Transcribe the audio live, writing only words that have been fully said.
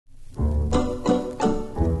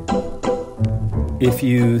If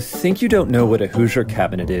you think you don't know what a Hoosier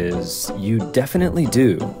cabinet is, you definitely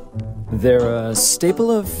do. They're a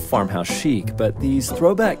staple of farmhouse chic, but these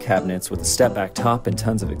throwback cabinets with a step-back top and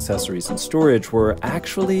tons of accessories and storage were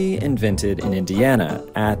actually invented in Indiana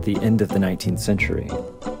at the end of the 19th century.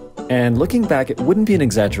 And looking back, it wouldn't be an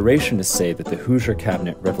exaggeration to say that the Hoosier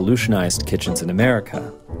cabinet revolutionized kitchens in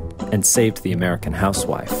America and saved the American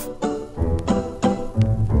housewife.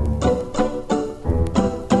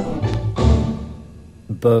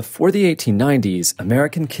 Before the 1890s,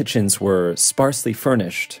 American kitchens were sparsely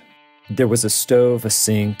furnished. There was a stove, a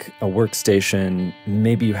sink, a workstation,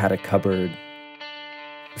 maybe you had a cupboard.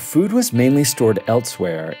 Food was mainly stored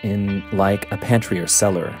elsewhere in, like, a pantry or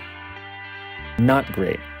cellar. Not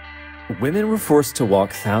great. Women were forced to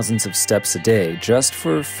walk thousands of steps a day just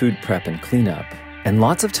for food prep and cleanup, and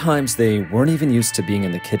lots of times they weren't even used to being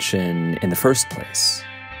in the kitchen in the first place.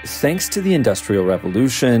 Thanks to the Industrial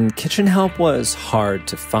Revolution, kitchen help was hard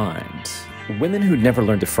to find. Women who'd never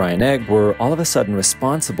learned to fry an egg were all of a sudden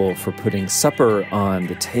responsible for putting supper on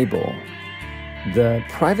the table. The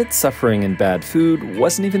private suffering and bad food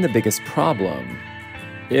wasn't even the biggest problem.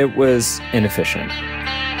 It was inefficient.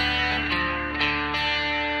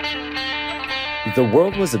 The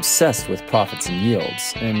world was obsessed with profits and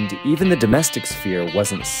yields, and even the domestic sphere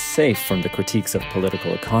wasn't safe from the critiques of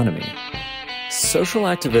political economy. Social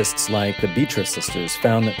activists like the Beecher sisters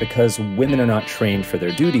found that because women are not trained for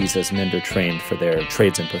their duties as men are trained for their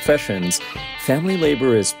trades and professions, family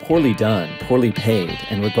labor is poorly done, poorly paid,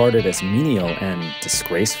 and regarded as menial and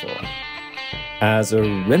disgraceful. As a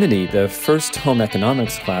remedy, the first home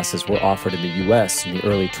economics classes were offered in the US in the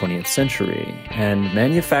early 20th century, and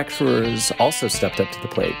manufacturers also stepped up to the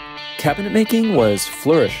plate. Cabinet making was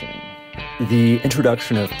flourishing. The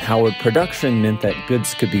introduction of powered production meant that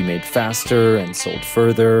goods could be made faster and sold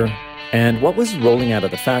further, and what was rolling out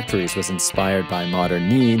of the factories was inspired by modern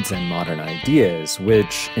needs and modern ideas,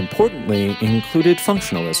 which, importantly, included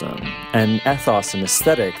functionalism, an ethos and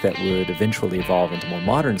aesthetic that would eventually evolve into more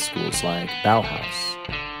modern schools like Bauhaus.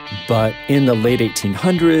 But in the late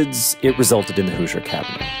 1800s, it resulted in the Hoosier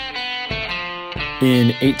cabinet. In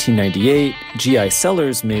 1898, G.I.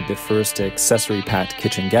 Sellers made the first accessory-packed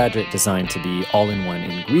kitchen gadget designed to be all-in-one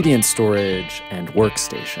ingredient storage and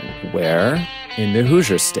workstation. Where? In the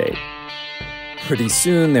Hoosier state. Pretty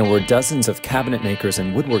soon, there were dozens of cabinet makers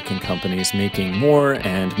and woodworking companies making more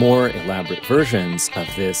and more elaborate versions of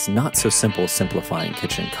this not-so-simple simplifying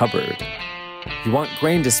kitchen cupboard. You want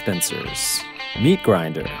grain dispensers, meat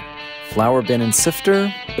grinder, flour bin and sifter?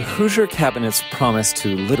 Hoosier cabinets promised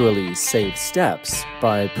to literally save steps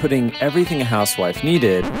by putting everything a housewife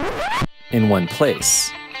needed in one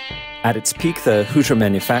place. At its peak, the Hoosier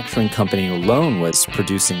Manufacturing Company alone was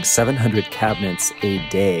producing 700 cabinets a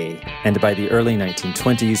day, and by the early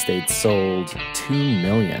 1920s, they'd sold 2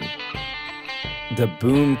 million. The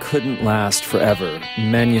boom couldn't last forever.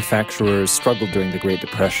 Manufacturers struggled during the Great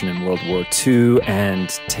Depression and World War II, and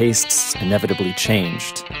tastes inevitably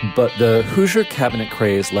changed. But the Hoosier cabinet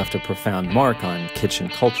craze left a profound mark on kitchen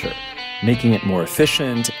culture, making it more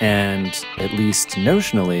efficient and, at least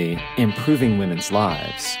notionally, improving women's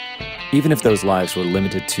lives, even if those lives were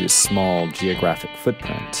limited to a small geographic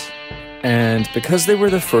footprint. And because they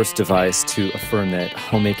were the first device to affirm that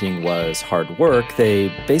homemaking was hard work, they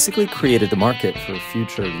basically created the market for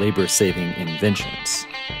future labor-saving inventions.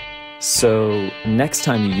 So next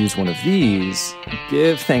time you use one of these,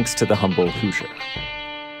 give thanks to the humble Hoosier.